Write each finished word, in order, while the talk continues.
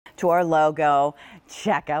to our logo.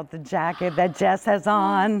 Check out the jacket that Jess has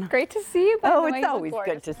on. Great to see you, by the way. It's always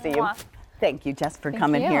good to see you. Mwah. Thank you, Jess, for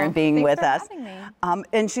coming here and being Thanks with for us. having me.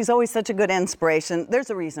 And she's always such a good inspiration. There's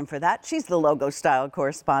a reason for that. She's the logo style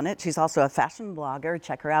correspondent. She's also a fashion blogger.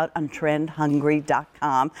 Check her out on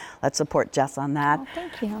trendhungry.com. Let's support Jess on that. Oh,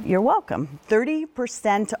 thank you. You're welcome.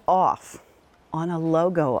 30% off on a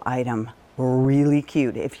logo item. Really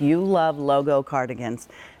cute. If you love logo cardigans,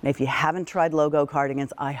 and if you haven't tried logo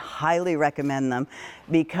cardigans, I highly recommend them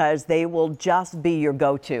because they will just be your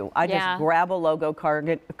go-to. I just grab a logo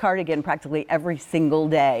cardigan practically every single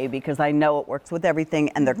day because I know it works with everything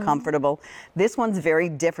and they're comfortable. This one's very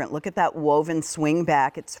different. Look at that woven swing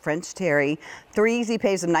back. It's French terry. 3 easy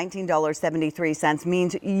pays of $19.73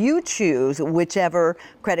 means you choose whichever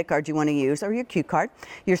credit card you want to use or your Q card.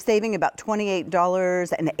 You're saving about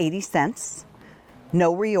 $28.80.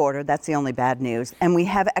 No reorder, that's the only bad news. And we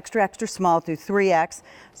have extra, extra small through 3X,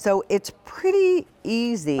 so it's pretty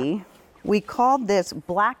easy. We called this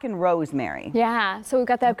Black and Rosemary. Yeah, so we've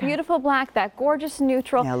got that beautiful black, that gorgeous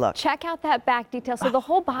neutral. Yeah, look. Check out that back detail. So the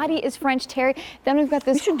whole body is French terry. Then we've got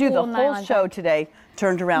this We should do the cool whole nylon show back. today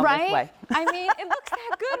turned around this way. I mean, it looks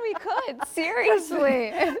that good. We could.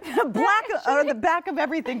 Seriously. The black or the back of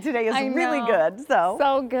everything today is really good.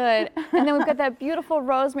 So good. And then we've got that beautiful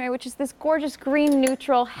rosemary, which is this gorgeous green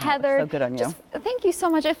neutral heather. So good on you. Thank you so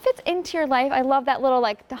much. It fits into your life. I love that little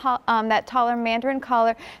that taller mandarin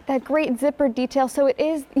collar, that great zipper detail. So it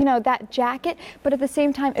is, you know, that jacket, but at the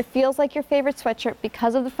same time, it feels like your favorite sweatshirt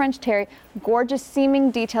because of the French terry. Gorgeous seaming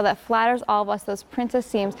detail that flatters all of us, those princess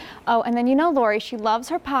seams. Oh, and then you know Lori, she loves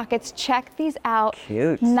her pockets. Check these out.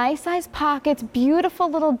 Cute. Nice size pockets, beautiful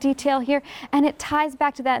little detail here, and it ties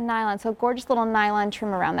back to that nylon. So gorgeous little nylon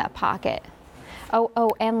trim around that pocket.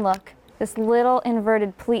 Oh, and look, this little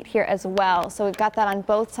inverted pleat here as well. So we've got that on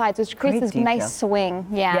both sides, which creates this nice swing.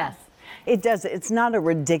 Yeah. Yes. It does. It's not a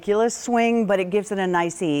ridiculous swing, but it gives it a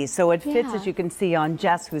nice ease. So it fits, as you can see on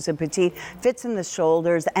Jess, who's a petite, fits in the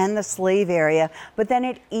shoulders and the sleeve area, but then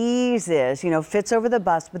it eases, you know, fits over the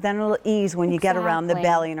bust, but then it'll ease when you get around the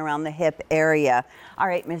belly and around the hip area. All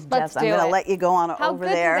right, Miss Jess, I'm going to let you go on over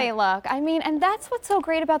there. How good do they look? I mean, and that's what's so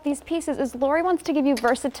great about these pieces is Lori wants to give you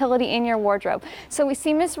versatility in your wardrobe. So we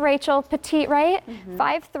see Miss Rachel, petite, right?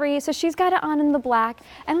 5'3", so she's got it on in the black.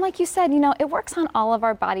 And like you said, you know, it works on all of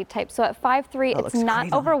our body types. So at 5'3", it's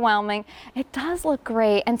not overwhelming. It does look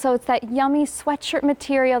great. And so it's that yummy sweatshirt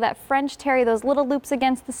material, that French terry, those little loops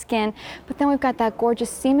against the skin. But then we've got that gorgeous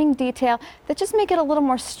seaming detail that just make it a little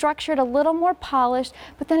more structured, a little more polished,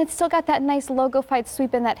 but then it's still got that nice logo-fied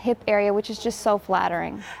sweep in that hip area, which is just so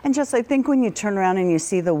flattering. And just, I think when you turn around and you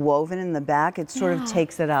see the woven in the back, it sort of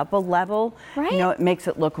takes it up a level. Right. You know, it makes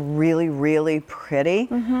it look really, really pretty.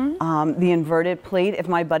 The inverted pleat, if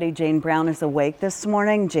my buddy Jane Brown is awake this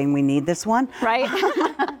morning, Jane, we need this one. Right.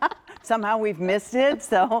 Somehow we've missed it,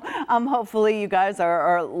 so hopefully you guys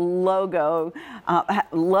are logo,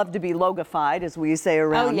 love to be logofied, as we say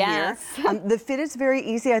around here. The fit is very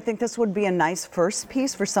easy. I think this would be a nice first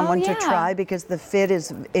piece for someone to try because the fit is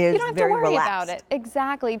very relaxed. You don't have to worry about it.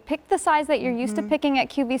 Exactly. Pick the size that you're used to picking at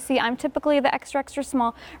QVC. I'm typically the extra, extra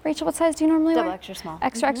small. Rachel, what size do you normally wear? Double extra small.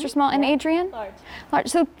 Extra, extra small. And Adrian? Large. Large.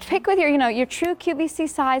 So pick with your, you know, your true QVC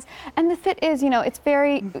size. And the fit is, you know, it's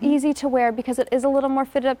very easy to wear because it is a little more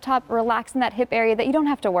fitted up top, relaxed in that hip area that you don't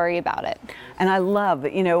have to worry about it. And I love,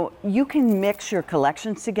 you know, you can mix your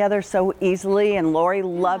collections together so easily, and Lori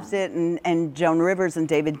loves it, and Joan Rivers and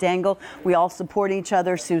David Dangle. We all support each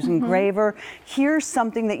other, Susan Graver. Here's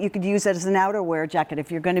something that you could use as an outerwear jacket if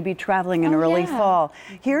you're going to be traveling in early fall.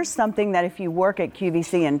 Here's something that if you work at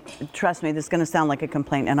QVC, and trust me, this is going to sound like a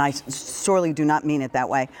complaint, and I sorely do not mean it that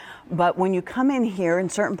way, but when you come in here in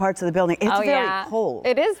certain parts of the building, it's very cold.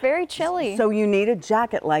 It is very chilly. So you need a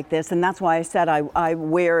jacket like this, and that's why I said I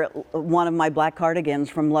wear one of my black cardigans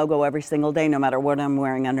from Logo every single day, no matter what I'm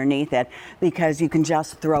wearing underneath it, because you can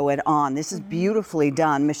just throw it on. This is beautifully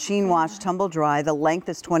done. Machine wash, tumble dry. The length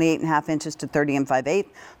is 28.5 inches to 30 5/8.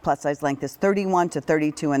 Plus size length is 31 to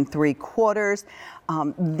 32 3/4.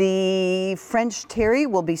 The French terry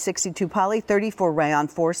will be 62 poly, 34 rayon,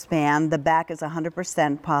 4 span. The back is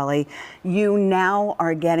 100% poly. You now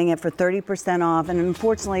are getting it for 30% off, and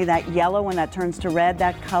unfortunately that yellow, when that turns to red,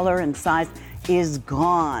 that color and size is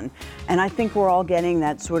gone. And I think we're all getting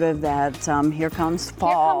that sort of that here comes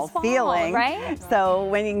fall feeling. Right? So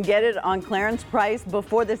when you can get it on clearance price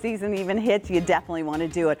before the season even hits, you definitely want to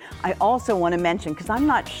do it. I also want to mention, because I'm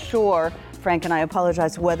not sure, Frank, and I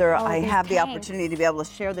apologize, whether I have the opportunity to be able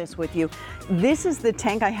to share this with you. This is the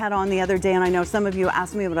tank I had on the other day, and I know some of you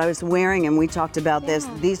asked me what I was wearing, and we talked about this.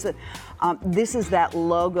 These This is that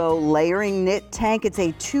logo layering knit tank. It's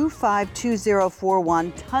a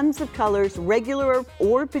 252041. Tons of colors, regular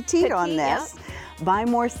or petite on this. Yep. Buy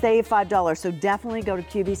more, save $5. So definitely go to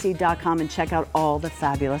QVC.com and check out all the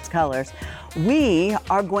fabulous colors. We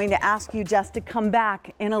are going to ask you, Jess, to come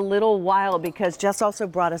back in a little while because Jess also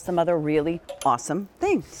brought us some other really awesome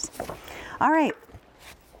things. All right.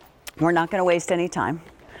 We're not going to waste any time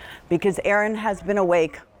because Erin has been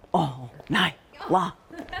awake all night long.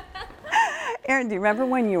 Erin, do you remember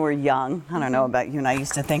when you were young? I don't know about you, and I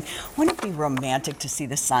used to think, wouldn't it be romantic to see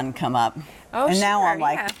the sun come up? Oh, and now sure, I'm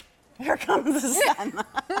like, yeah. here comes the sun.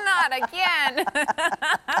 Not again.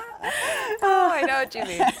 Oh, I know what you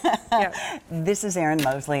mean. Yeah. This is Erin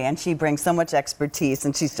Mosley, and she brings so much expertise,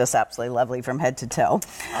 and she's just absolutely lovely from head to toe.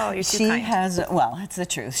 Oh, you're too She kind. has, well, it's the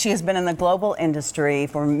truth. She has been in the global industry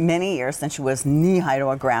for many years since she was knee-high to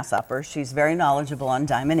a grasshopper. She's very knowledgeable on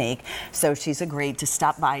Diamonique, so she's agreed to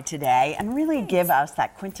stop by today and really give us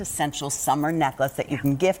that quintessential summer necklace that you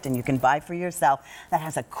can gift and you can buy for yourself that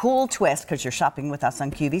has a cool twist because you're shopping with us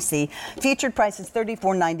on QVC. Featured price is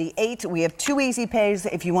 $34.98. We have 2 easy pays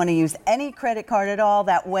if you want to use any credit card at all.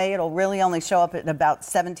 That way it'll really only show up at about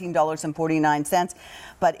 $17.49.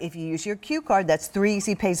 But if you use your Q card, that's 3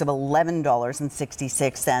 easy pays of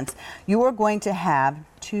 $11.66. You are going to have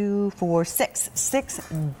six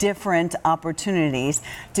different opportunities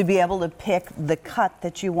to be able to pick the cut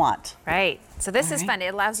that you want. Right. So this is fun.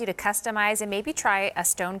 It allows you to customize and maybe try a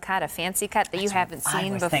stone cut, a fancy cut that you haven't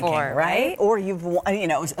seen before, thinking, right? Or you've, you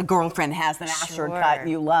know, a girlfriend has an Asher cut and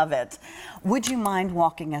you love it. Would you mind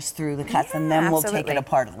walking us through the cuts and then we'll take it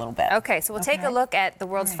apart a little bit? Okay, so we'll take a look at the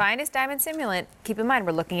world's finest diamond simulant. Keep in mind,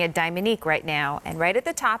 we're looking at Diamonique right now, and right at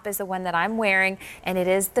the top is the one that I'm wearing, and it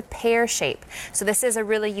is the pear shape. So this is a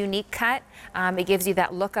really unique cut. It gives you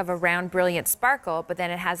that look of a round, brilliant sparkle, but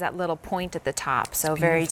then it has that little point at the top. So very